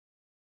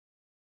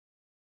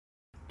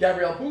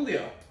Gabrielle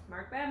Puglia.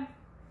 Mark Bem.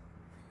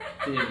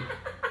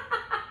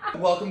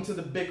 Welcome to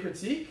the Big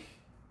Critique.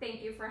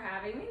 Thank you for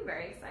having me.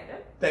 Very excited.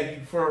 Thank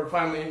you for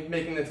finally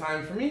making the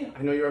time for me.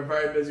 I know you're a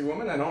very busy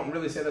woman. I don't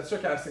really say that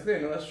sarcastically. I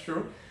know that's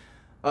true.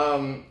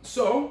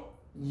 So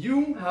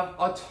you have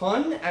a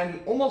ton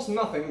and almost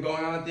nothing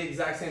going on at the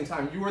exact same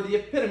time. You are the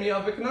epitome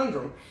of a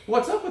conundrum.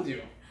 What's up with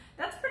you?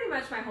 That's pretty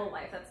much my whole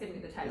life. That's going to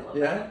be the title of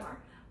my memoir.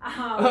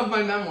 Of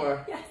my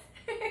memoir. Yes.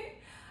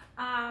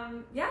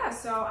 Yeah,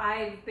 so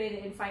I've been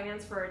in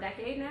finance for a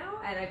decade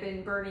now, and I've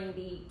been burning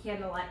the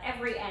candle at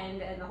every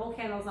end, and the whole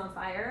candle's on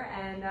fire,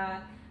 and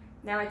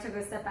now I took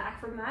a step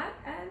back from that,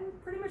 and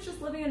pretty much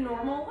just living a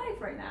normal life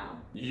right now.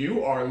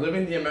 You are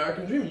living the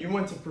American dream. You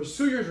went to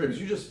pursue your dreams.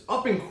 You just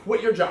up and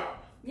quit your job.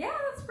 Yeah,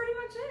 that's pretty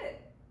much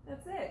it.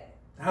 That's it.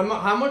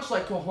 How much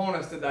like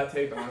cojones did that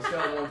take on a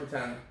scale of 1 to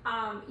 10?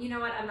 You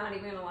know what? I'm not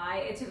even gonna lie.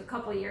 It took a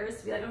couple years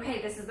to be like,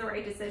 okay, this is the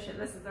right decision.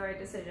 This is the right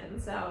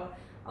decision. So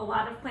a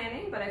lot of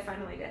planning, but I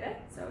finally did it.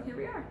 So here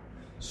we are.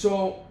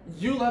 So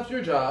you left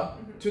your job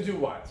to do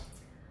what?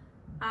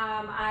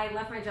 I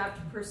left my job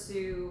to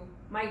pursue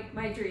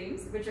my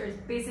dreams, which are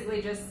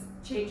basically just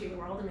changing the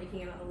world and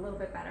making it a little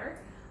bit better.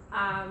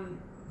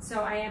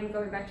 So I am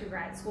going back to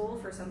grad school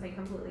for something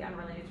completely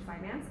unrelated to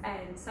finance,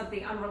 and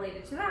something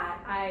unrelated to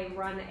that, I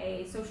run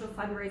a social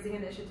fundraising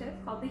initiative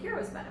called the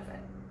Heroes Benefit.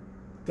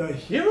 The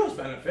Heroes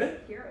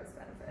Benefit? Heroes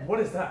Benefit.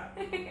 What is that?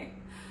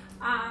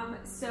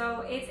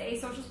 So it's a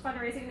social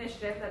fundraising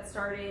initiative that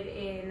started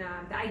in,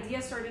 the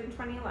idea started in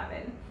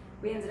 2011.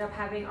 We ended up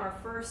having our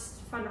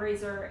first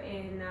fundraiser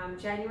in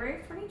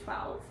January of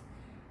 2012.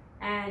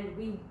 And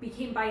we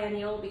became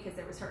biennial because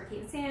there was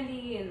Hurricane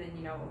Sandy, and then,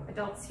 you know,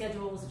 adult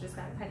schedules just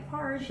got kind of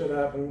hard. Shit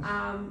happens.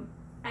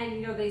 And,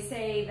 you know, they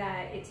say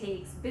that it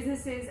takes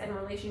businesses and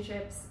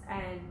relationships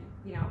and,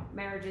 you know,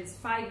 marriages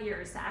 5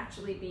 years to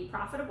actually be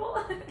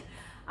profitable.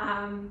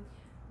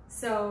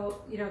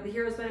 So, you know, the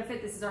Heroes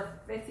Benefit, this is our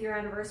 5th year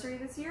anniversary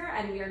this year,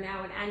 and we are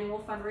now an annual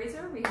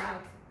fundraiser. We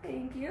have,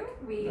 thank you.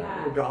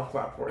 A golf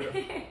clap for you.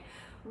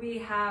 We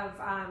have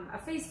a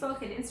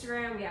Facebook and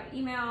Instagram. We have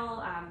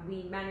email.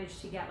 We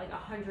managed to get like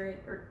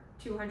 100 or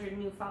 200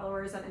 new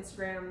followers on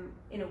Instagram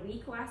in a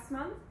week last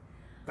month.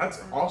 That's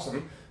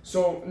awesome.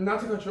 So, not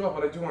to cut you off,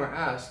 but I do want to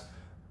ask,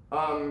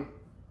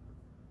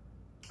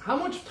 how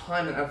much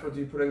time and effort do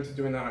you put into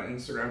doing that on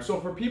Instagram?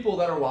 So for people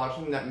that are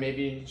watching that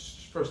maybe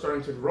for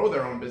starting to grow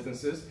their own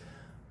businesses,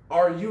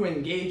 are you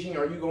engaging?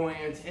 Are you going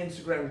into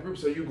Instagram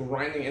groups? Are you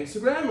grinding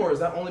Instagram, or is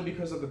that only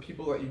because of the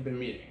people that you've been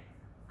meeting?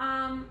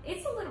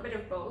 It's a little bit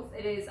of both.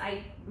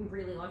 I'm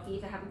really lucky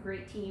to have a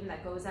great team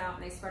that goes out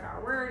and they spread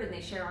our word and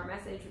they share our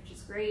message, which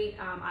is great.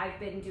 I've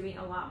been doing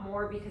a lot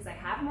more because I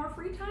have more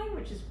free time,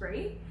 which is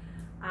great.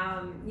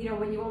 You know,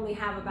 when you only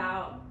have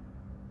about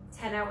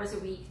 10 hours a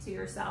week to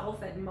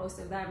yourself, and most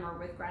of them are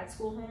with grad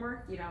school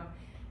homework, you know,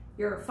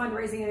 your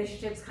fundraising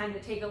initiatives kind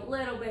of take a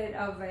little bit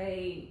of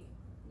a,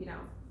 you know,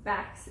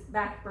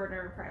 back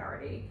burner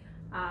priority.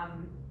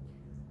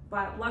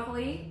 But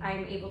luckily,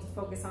 I'm able to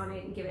focus on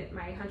it and give it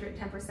my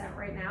 110%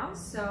 right now.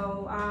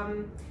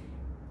 So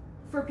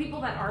for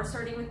people that are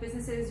starting with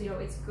businesses, you know,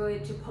 it's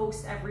good to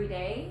post every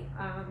day.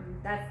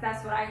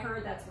 That's what I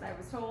heard, that's what I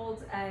was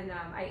told, and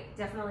I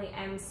definitely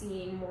am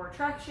seeing more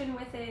traction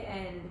with it,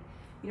 and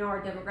you know,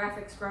 our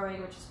demographics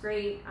growing, which is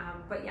great.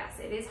 But yes,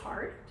 it is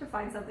hard to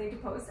find something to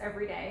post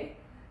every day.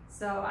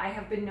 So I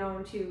have been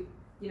known to,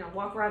 you know,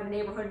 walk around the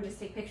neighborhood and just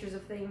take pictures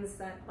of things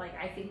that like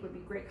I think would be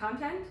great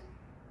content,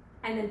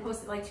 and then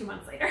post it like 2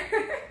 months later.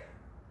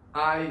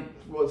 I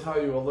will tell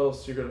you a little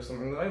secret of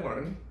something that I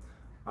learned.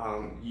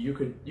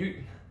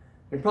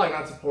 You're probably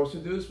not supposed to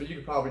do this, but you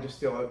could probably just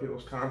steal other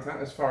people's content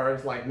as far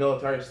as like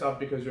military stuff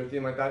because you're a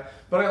theme like that.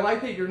 But I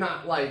like that you're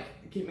not like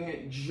keeping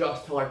it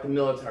just to like the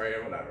military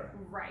or whatever.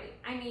 Right.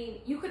 I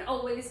mean, you could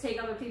always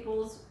take other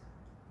people's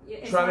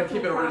try to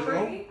keep it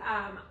original.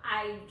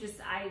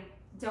 I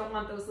don't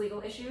want those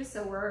legal issues,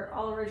 so we're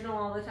all original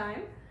all the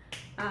time.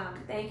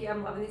 Thank you.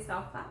 I'm loving these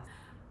golf claps.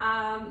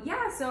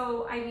 Yeah,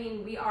 so I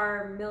mean, we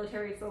are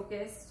military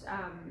focused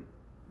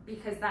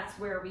because that's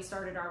where we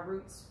started our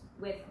roots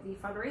with the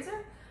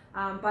fundraiser.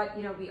 But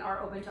you know, we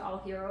are open to all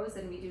heroes,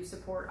 and we do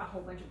support a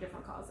whole bunch of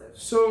different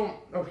causes. So,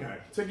 okay,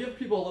 to give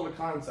people a little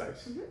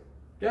context,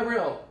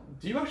 Gabrielle,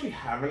 do you actually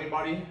have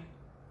anybody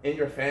in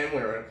your family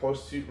or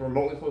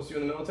remotely close to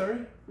you in the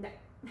military? No.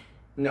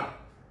 No.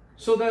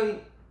 So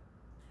then,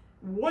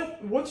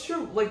 what's your,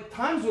 like,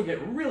 times will get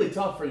really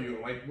tough for you,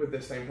 like, with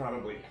this thing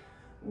probably.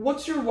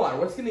 What's your why?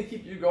 What's going to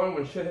keep you going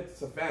when shit hits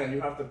the fan and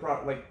you have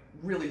to, like,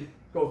 really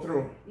go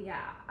through?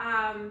 Yeah,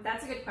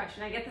 that's a good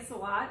question. I get this a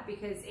lot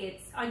because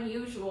it's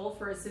unusual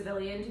for a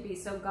civilian to be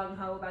so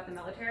gung-ho about the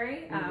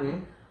military,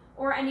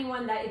 or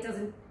anyone that it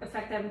doesn't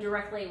affect them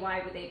directly.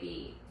 Why would they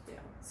be, you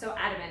know, so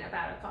adamant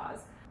about a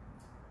cause?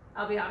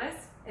 I'll be honest,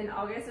 in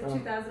August of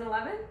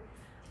 2011,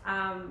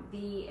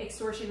 the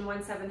Extortion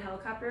 17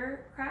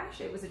 helicopter crash,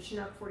 it was a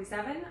Chinook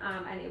 47,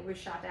 and it was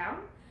shot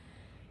down.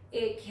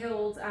 It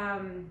killed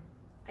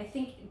I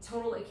think in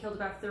total it killed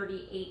about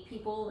 38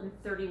 people, and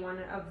 31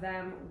 of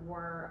them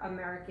were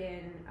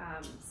American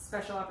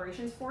Special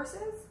Operations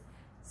Forces.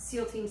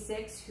 SEAL Team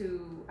 6,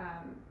 who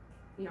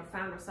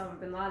found Osama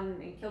bin Laden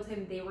and killed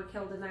him, they were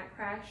killed in that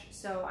crash.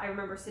 So I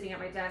remember sitting at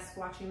my desk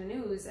watching the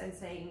news and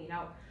saying,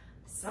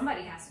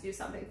 somebody has to do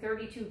something.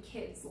 32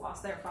 kids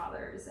lost their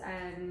fathers,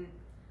 and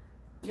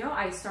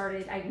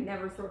I'd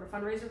never thrown a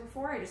fundraiser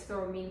before. I just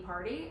throw a mean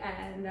party,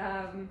 and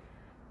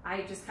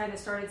I just kind of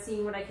started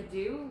seeing what I could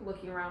do,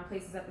 looking around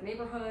places at the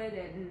neighborhood,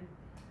 and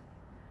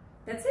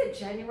that's it.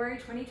 January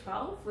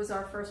 2012 was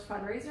our first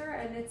fundraiser,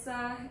 and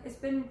it's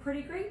been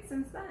pretty great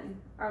since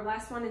then. Our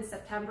last one in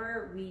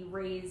September, we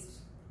raised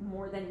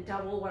more than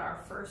double what our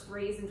first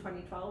raise in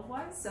 2012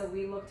 was, so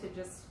we look to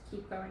just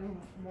keep going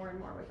more and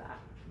more with that.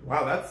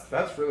 Wow,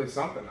 that's really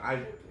something.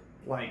 I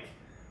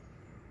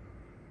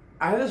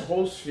had this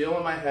whole spiel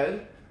in my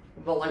head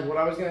about like what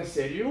I was gonna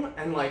say to you,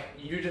 and like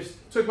you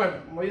just took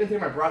you didn't take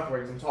my breath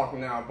away because I'm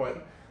talking now,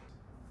 but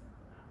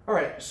all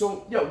right.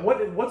 So yeah,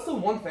 what's the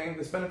one thing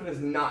this benefit is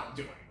not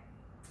doing?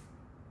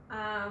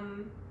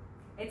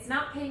 It's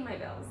not paying my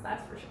bills,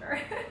 that's for sure.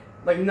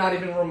 Like not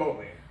even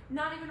remotely.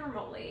 Not even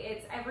remotely.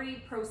 It's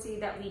every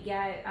proceed that we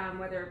get,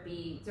 whether it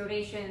be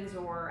donations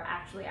or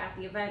actually at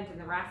the event and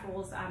the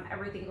raffles,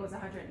 everything goes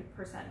 100%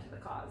 to the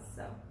cause.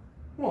 So.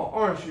 Well,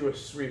 aren't you a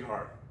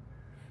sweetheart?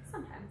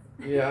 Sometimes.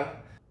 Yeah.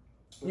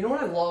 You know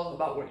what I love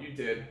about what you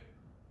did?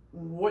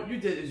 What you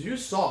did is you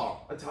saw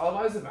a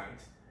televised event,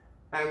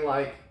 and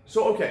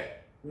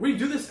we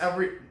do this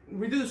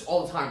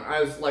all the time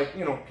as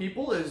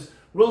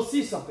we'll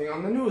see something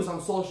on the news, on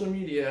social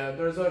media,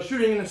 there's a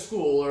shooting in a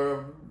school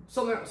or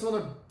some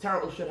other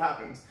terrible shit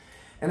happens,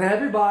 and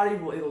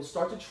it'll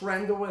start to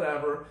trend or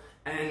whatever,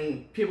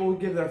 and people will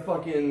give their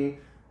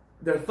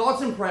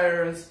thoughts and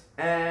prayers,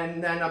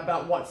 and then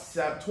about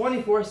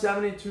 24,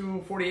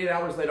 72, 48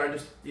 hours later, I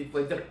just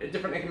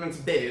different increments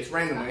of days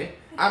randomly,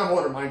 out of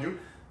order, mind you,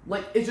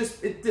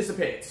 it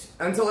dissipates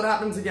until it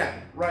happens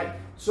again, right?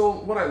 So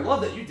what I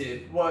love that you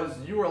did was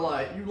you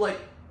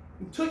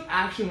took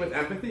action with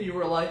empathy. You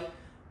were like,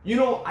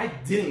 I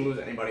didn't lose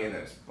anybody in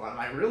this, but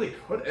I really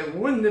could. It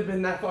wouldn't have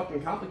been that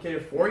fucking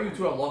complicated for you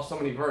to have lost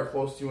somebody very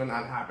close to you when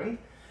that happened.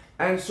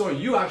 And so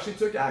you actually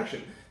took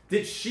action.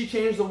 Did she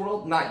change the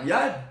world? Not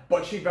yet,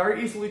 but she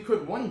very easily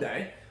could one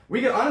day. We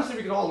could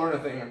all learn a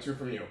thing or two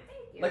from you.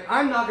 Thank you. Like,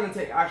 I'm not going to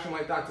take action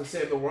like that to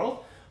save the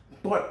world,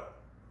 but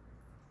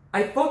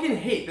I fucking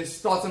hate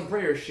this thoughts and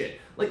prayers shit.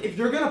 Like, if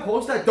you're going to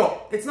post that,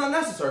 don't. It's not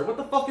necessary. What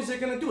the fuck is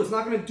it going to do? It's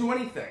not going to do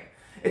anything.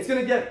 It's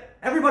going to get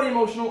everybody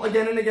emotional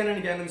again and again and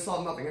again and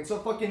solve nothing. It's a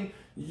fucking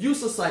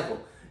useless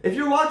cycle. If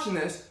you're watching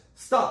this,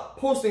 stop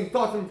posting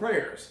thoughts and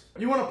prayers.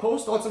 You want to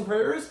post thoughts and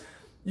prayers?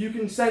 You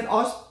can send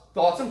us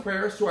thoughts and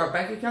prayers to our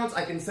bank accounts.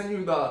 I can send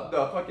you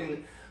the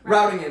fucking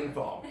routing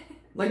info.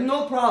 Like,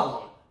 no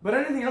problem. But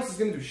anything else is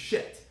going to do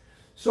shit.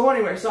 So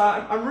anyway,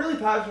 I'm really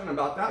passionate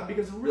about that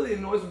because it really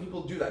annoys when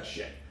people do that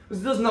shit.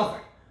 Because it does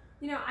nothing.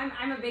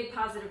 I'm a big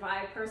positive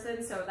vibe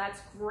person, so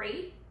that's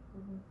great.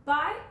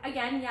 But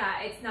again,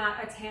 yeah, it's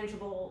not a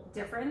tangible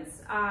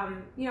difference.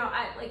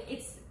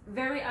 It's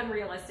very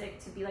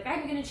unrealistic to be like,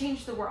 I'm going to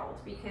change the world,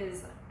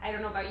 because I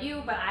don't know about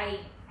you, but I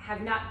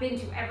have not been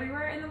to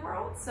everywhere in the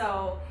world.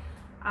 So,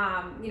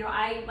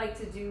 I like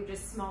to do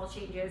just small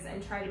changes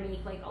and try to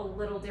make like a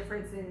little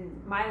difference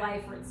in my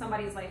life or in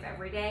somebody's life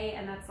every day.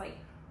 And that's like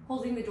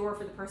holding the door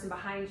for the person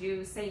behind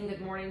you, saying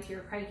good morning to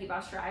your cranky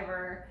bus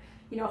driver,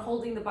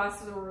 holding the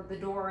bus or the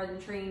door and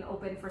the train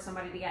open for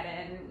somebody to get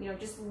in,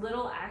 just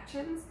little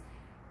actions.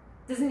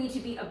 Doesn't need to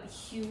be a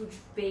huge,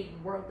 big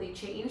worldly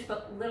change,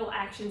 but little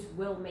actions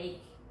will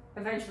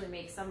eventually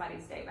make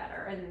somebody's day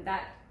better. And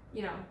that,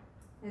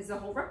 is the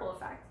whole ripple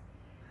effect.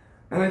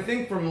 And I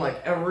think from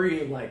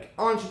every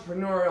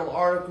entrepreneurial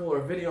article or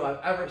video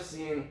I've ever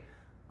seen,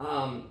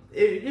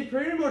 it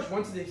pretty much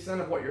went to the extent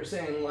of what you're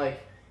saying.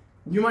 Like,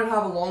 you might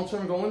have a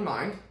long-term goal in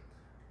mind,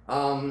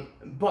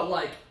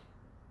 but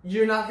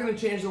you're not going to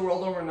change the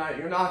world overnight.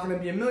 You're not going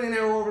to be a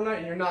millionaire overnight.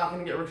 And you're not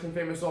going to get rich and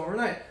famous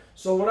overnight.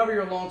 So whatever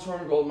your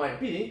long-term goal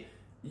might be,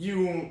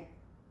 you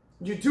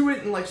do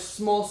it in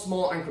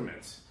small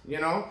increments,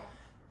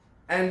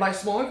 And by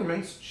small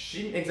increments,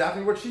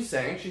 exactly what she's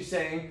saying. She's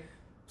saying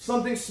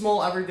something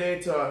small every day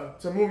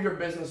to move your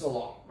business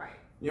along. Right.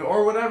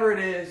 Or whatever it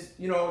is,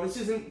 this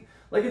isn't,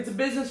 it's a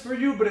business for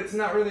you, but it's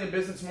not really a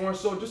business, more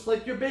so just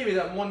like your baby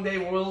that one day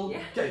will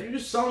get you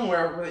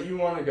somewhere that you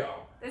want to go.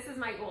 This is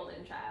my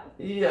golden child.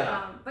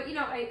 Yeah. But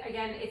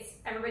again, it's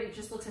everybody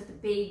just looks at the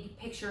big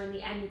picture and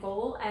the end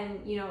goal,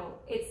 and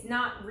it's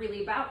not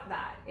really about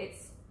that.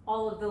 It's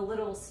all of the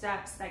little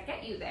steps that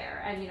get you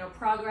there, and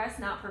progress,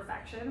 not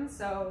perfection.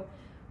 So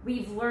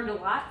we've learned a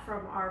lot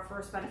from our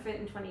first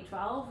benefit in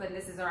 2012, and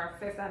this is our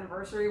 5th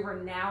anniversary.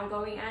 We're now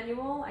going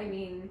annual. I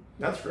mean,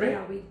 that's great.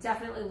 We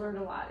definitely learned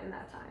a lot in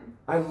that time.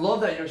 I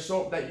love that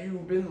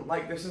you've been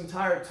this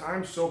entire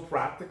time so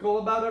practical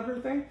about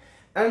everything.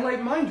 And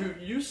mind you,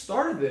 you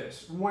started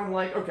this when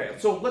okay,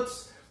 so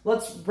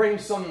let's bring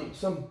some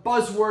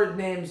buzzword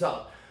names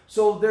up.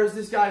 So there's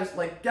these guys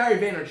like Gary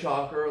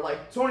Vaynerchuk or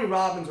like Tony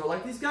Robbins or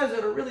like these guys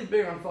that are really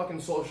big on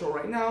fucking social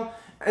right now,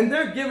 and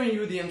they're giving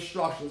you the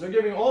instructions. They're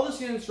giving all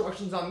the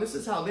instructions on this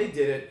is how they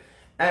did it,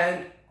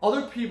 and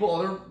other people,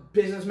 other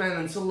businessmen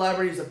and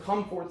celebrities have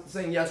come forth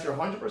saying, yes, you're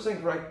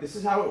 100% correct, this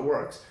is how it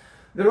works.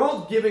 They're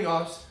all giving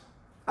us,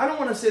 I don't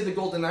want to say the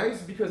golden eggs,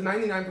 because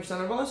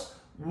 99% of us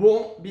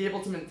won't be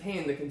able to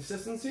maintain the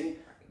consistency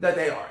that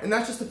they are. And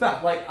that's just a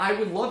fact. Like, I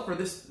would love for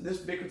this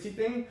Bigger-T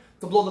thing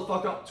to blow the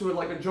fuck up to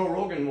like a Joe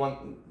Rogan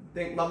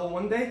level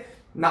one day.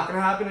 Not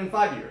gonna happen in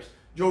 5 years.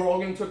 Joe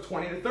Rogan took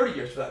 20 to 30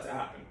 years for that to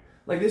happen.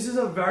 Like, this is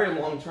a very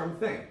long-term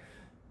thing.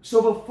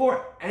 So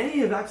before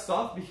any of that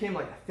stuff became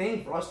like a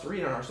thing for us to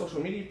read on our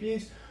social media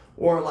feeds,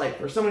 or like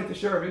for somebody to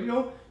share a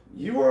video,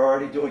 you were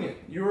already doing it.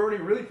 You were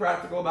already really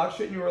practical about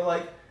shit, and you were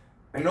like,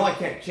 I know I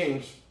can't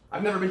change.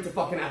 I've never been to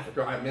fucking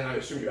Africa. I mean, I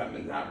assume you haven't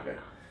been to Africa.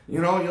 You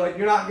know,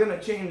 you're not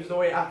gonna change the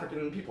way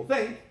African people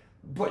think,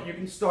 but you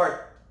can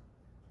start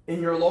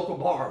in your local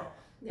bar,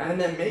 and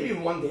then maybe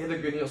one day the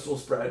good news will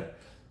spread.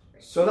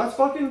 So that's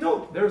fucking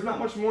dope. There's not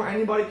much more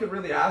anybody could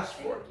really ask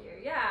for. Thank you.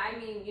 Yeah, I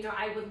mean, you know,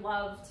 I would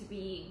love to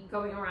be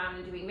going around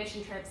and doing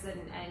mission trips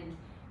and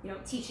you know,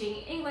 teaching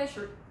English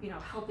or, you know,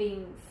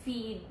 helping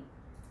feed,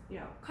 you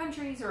know,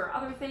 countries or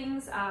other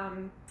things.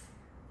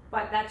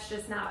 But that's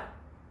just not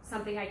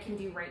something I can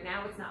do right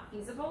now. It's not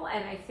feasible.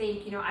 And I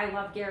think, you know, I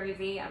love Gary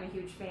Vee. I'm a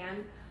huge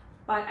fan.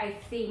 But I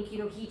think, you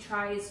know, he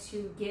tries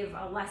to give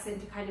a lesson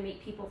to kind of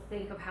make people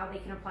think of how they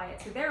can apply it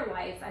to their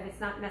life. And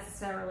it's not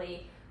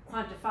necessarily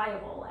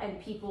quantifiable.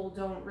 And people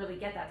don't really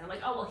get that. They're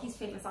like, oh, well, he's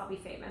famous, I'll be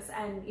famous.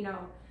 And, you know,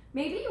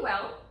 maybe you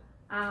will.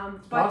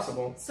 But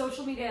possible.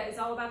 Social media is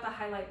all about the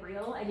highlight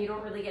reel. And you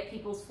don't really get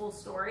people's full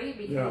story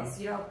because,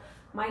 you know,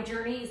 my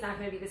journey is not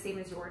going to be the same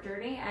as your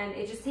journey, and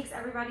it just takes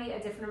everybody a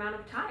different amount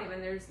of time,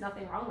 and there's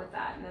nothing wrong with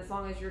that. And as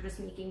long as you're just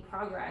making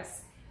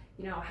progress,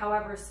 you know,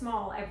 however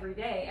small every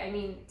day. I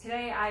mean,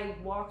 today I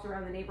walked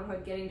around the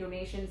neighborhood getting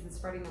donations and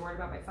spreading the word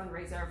about my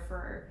fundraiser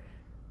for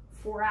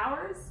 4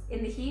 hours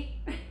in the heat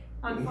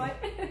on foot.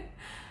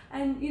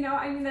 And, you know,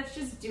 I mean, that's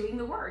just doing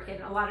the work.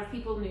 And a lot of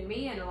people knew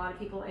me, and a lot of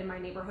people in my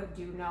neighborhood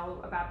do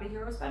know about the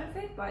Heroes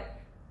Benefit, but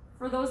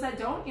for those that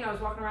don't, you know, I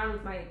was walking around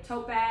with my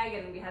tote bag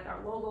and we had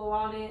our logo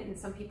on it, and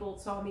some people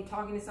saw me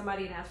talking to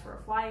somebody and asked for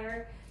a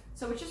flyer.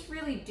 So it's just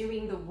really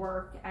doing the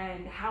work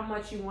and how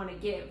much you want to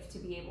give to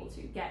be able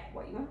to get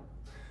what you want.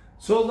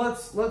 So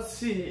let's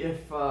see if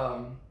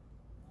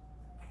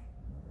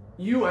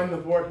you end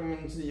up working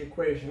into the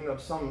equation of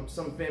some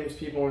famous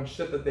people and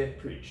shit that they've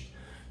preached.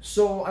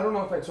 So I don't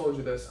know if I told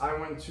you this. I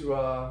went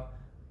to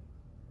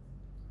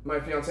my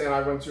fiance and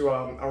I went to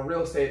a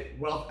real estate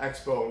wealth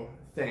expo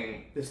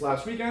thing this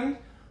last weekend,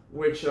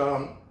 which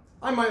I'm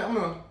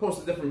gonna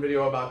post a different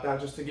video about that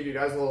just to give you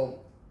guys a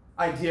little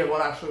idea of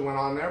what actually went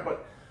on there.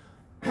 But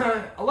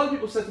a lot of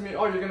people said to me,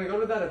 oh, you're gonna go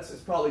to that, it's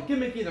probably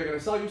gimmicky, they're gonna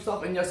sell you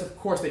stuff. And yes, of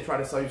course they try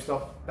to sell you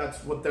stuff.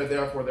 That's what they're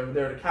there for. They're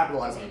there to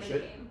capitalize on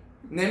shit.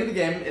 Name of the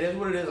game. It is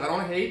what it is. I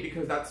don't hate,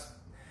 because that's,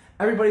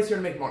 everybody's here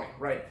to make money,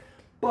 right?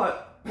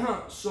 But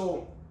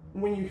so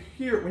when you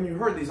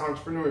heard these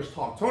entrepreneurs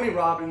talk, Tony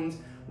Robbins,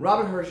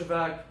 Robert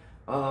Herjavec,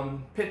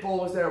 Pitbull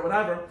was there,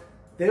 whatever,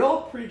 they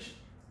all preach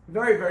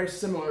very, very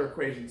similar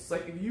equations. It's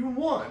like, if you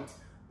want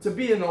to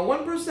be in the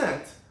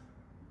 1%,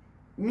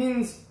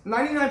 means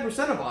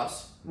 99% of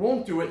us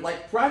won't do it.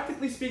 Like,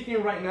 practically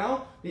speaking right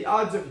now, the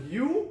odds of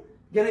you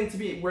getting to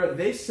be where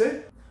they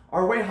sit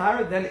are way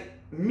higher than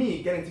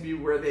me getting to be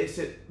where they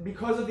sit,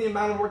 because of the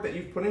amount of work that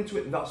you've put into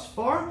it thus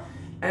far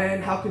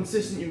and how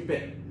consistent you've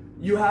been.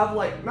 You have,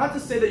 like, not to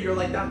say that you're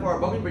like that far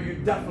above me, but you're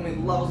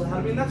definitely levels ahead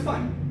of me, and that's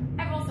fine.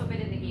 I've also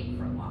been in the game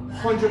for a long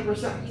time.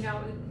 100%. You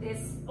know,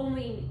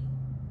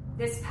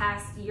 this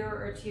past year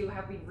or two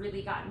have we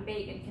really gotten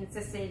big and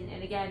consistent,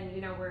 and again,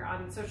 you know, we're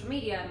on social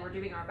media and we're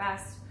doing our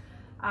best.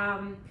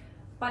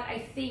 But I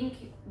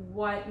think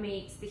what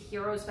makes the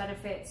Heroes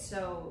Benefit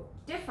so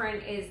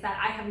different is that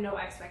I have no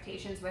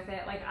expectations with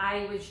it. Like,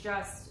 I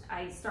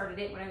started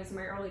it when I was in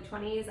my early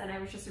 20s, and I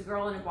was just a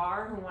girl in a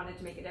bar who wanted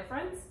to make a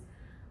difference.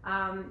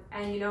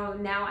 And you know,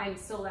 now I'm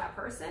still that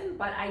person,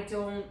 but I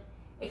don't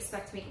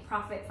expect to make a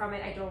profit from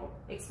it. I don't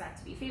expect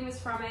to be famous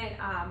from it.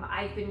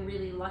 I've been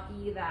really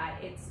lucky that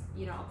it's,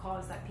 you know, a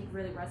cause that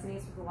really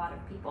resonates with a lot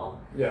of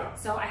people. Yeah.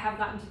 So I have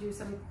gotten to do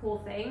some cool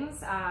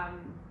things. I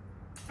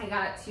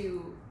got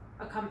to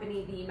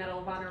accompany the Medal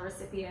of Honor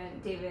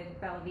recipient David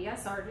Bellavia,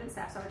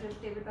 Staff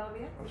Sergeant David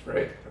Bellavia. That's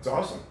great. That's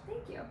awesome.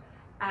 Thank you.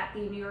 At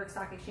the New York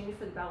Stock Exchange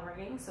for the bell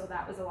ringing, so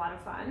that was a lot of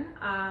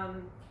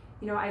fun.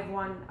 You know, I've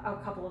won a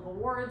couple of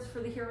awards for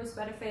the Heroes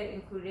Benefit,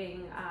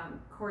 including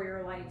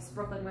Courier Life's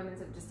Brooklyn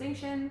Women's of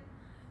Distinction.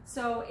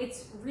 So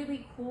it's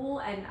really cool,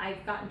 and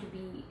I've gotten to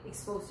be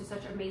exposed to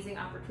such amazing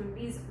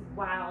opportunities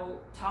while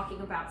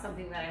talking about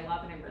something that I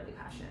love and I'm really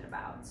passionate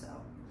about.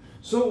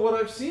 So what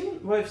I've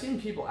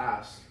seen people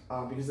ask,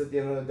 because at the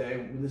end of the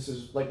day, this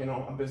is, like, you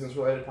know, a business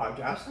related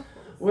podcast.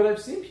 What I've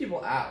seen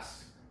people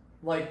ask,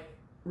 like,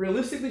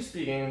 realistically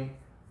speaking,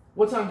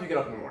 what time do you get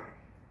up in the morning?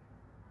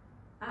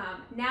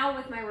 Now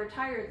with my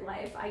retired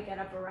life, I get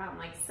up around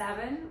like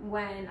 7.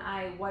 When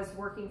I was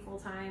working full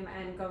time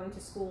and going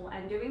to school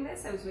and doing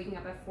this, I was waking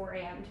up at 4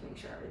 a.m. to make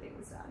sure everything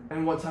was done.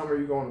 And what time are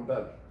you going to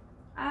bed?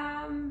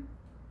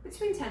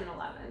 Between 10 and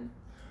 11.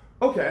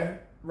 Okay,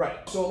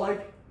 right. So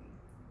like,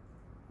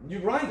 you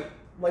grind it.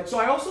 Like, so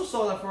I also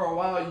saw that for a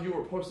while you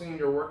were posting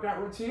your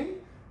workout routine.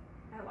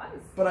 I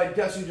was. But I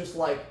guess you just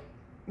like,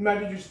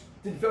 maybe you just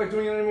didn't feel like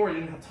doing it anymore, you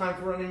didn't have time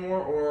for it anymore,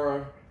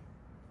 or?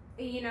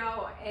 You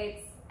know,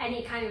 it's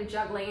any kind of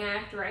juggling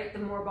act, right? The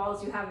more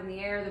balls you have in the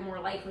air, the more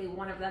likely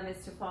one of them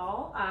is to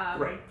fall.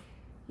 Right.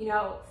 You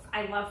know,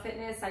 I love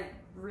fitness. I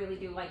really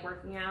do like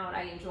working out.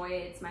 I enjoy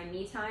it. It's my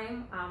me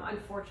time.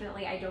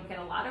 Unfortunately, I don't get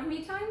a lot of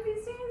me time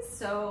these days.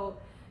 So,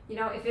 you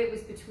know, if it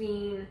was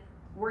between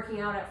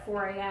working out at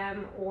 4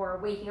 a.m. or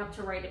waking up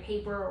to write a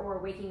paper or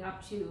waking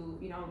up to,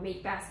 you know,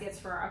 make baskets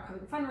for our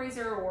upcoming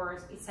fundraiser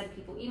or send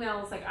people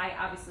emails, like I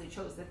obviously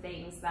chose the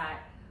things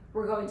that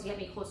were going to get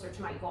me closer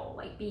to my goal.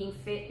 Like being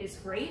fit is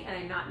great, and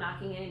I'm not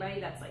knocking anybody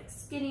that's like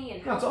skinny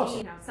and healthy. Awesome.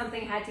 You know,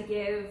 something had to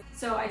give.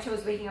 So I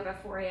chose waking up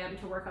at 4 a.m.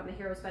 to work on the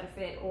hero's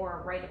benefit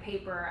or write a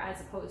paper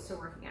as opposed to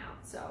working out.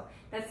 So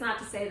that's not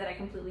to say that I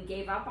completely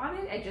gave up on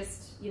it. I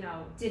just, you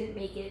know, didn't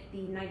make it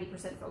the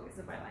 90% focus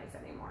of my life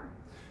anymore.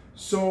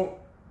 So,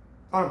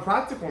 on a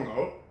practical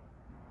note,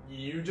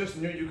 you just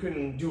knew you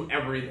couldn't do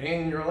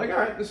everything, and you're like, all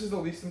right, this is the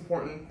least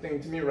important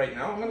thing to me right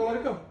now, I'm gonna let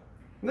it go.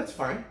 And that's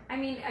fine. I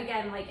mean,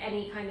 again, like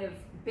any kind of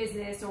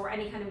business or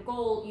any kind of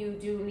goal, you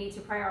do need to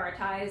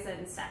prioritize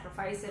and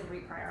sacrifice and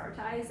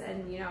reprioritize.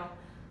 And, you know,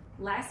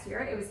 last year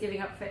it was giving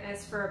up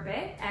fitness for a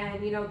bit,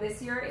 and, you know,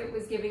 this year it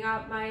was giving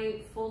up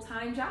my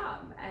full-time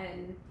job.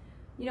 And,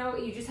 you know,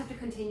 you just have to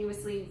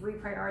continuously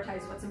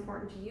reprioritize what's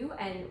important to you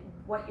and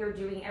what you're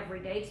doing every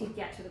day to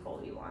get to the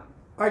goal you want.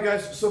 All right,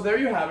 guys, so there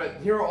you have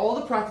it. Here are all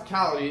the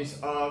practicalities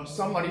of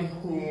somebody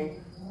who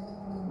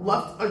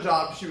left a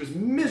job she was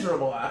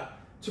miserable at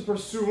to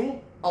pursue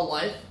a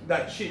life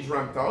that she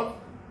dreamt of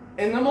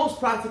in the most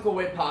practical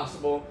way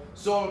possible.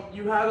 So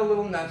you had a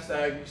little nest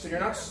egg, so you're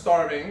not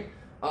starving.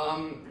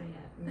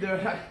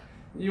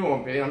 You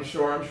won't be, I'm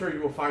sure. I'm sure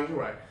you will find your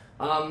way.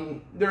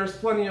 There's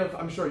plenty of,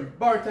 I'm sure you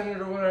bartended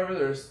or whatever.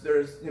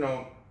 There's, you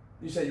know,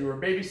 you said you were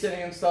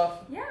babysitting and stuff.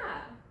 Yeah.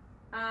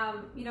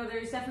 You know,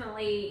 there's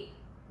definitely,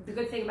 the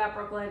good thing about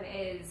Brooklyn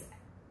is,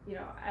 you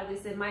know, at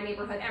least in my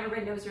neighborhood,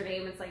 everybody knows your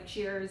name. It's like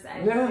cheers,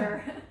 and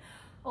you're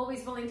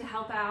always willing to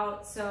help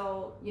out.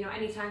 So, you know,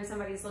 anytime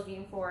somebody's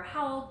looking for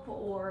help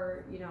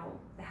or, you know,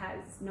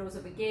 knows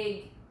of a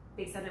gig,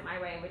 they send it my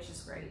way, which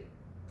is great.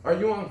 Are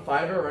you on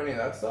Fiverr or any of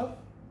that stuff?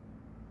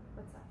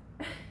 What's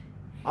that?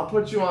 I'll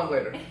put you on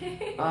later.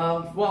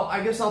 Well,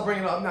 I guess I'll bring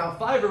it up now.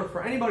 Fiverr,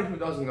 for anybody who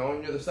doesn't know,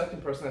 and you're the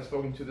second person I've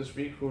spoken to this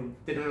week who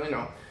didn't really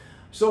know.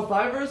 So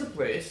Fiverr is a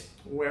place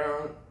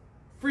where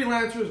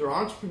freelancers or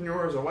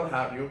entrepreneurs or what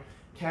have you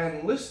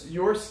can list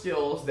your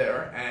skills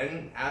there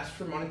and ask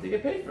for money to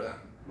get paid for them.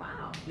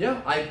 Wow.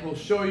 Yeah, I will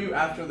show you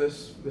after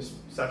this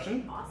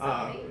session.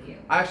 Awesome, thank you.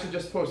 I actually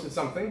just posted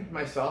something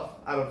myself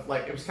out of,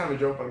 like, it was kind of a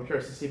joke, but I'm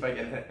curious to see if I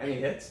get any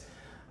hits.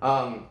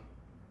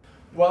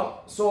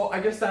 Well, so I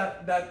guess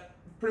that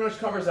pretty much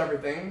covers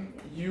everything.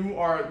 You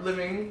are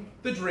living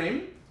the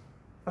dream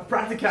of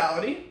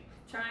practicality.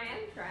 Trying.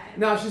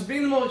 Now she's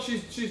being the most,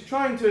 she's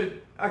trying to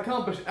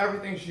accomplish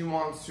everything she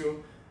wants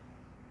to,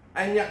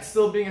 and yet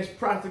still being as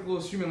practical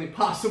as humanly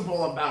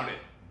possible about it.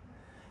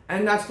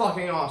 And that's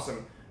fucking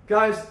awesome.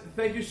 Guys,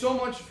 thank you so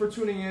much for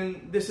tuning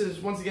in. This is,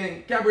 once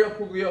again, Gabrielle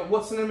Puglia.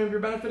 What's the name of your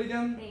benefit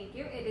again? Thank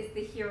you. It is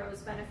the Hero's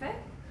Benefit.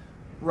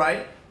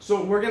 Right.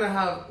 So we're going to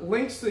have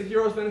links to the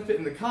Hero's Benefit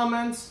in the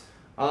comments.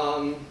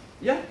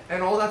 Yeah,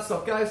 and all that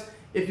stuff. Guys,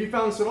 if you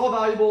found this at all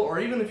valuable, or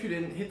even if you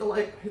didn't, hit the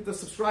like, hit the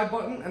subscribe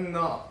button and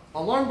the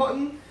alarm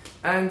button.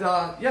 And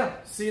yeah,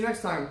 see you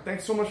next time.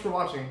 Thanks so much for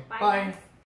watching. Bye. Bye.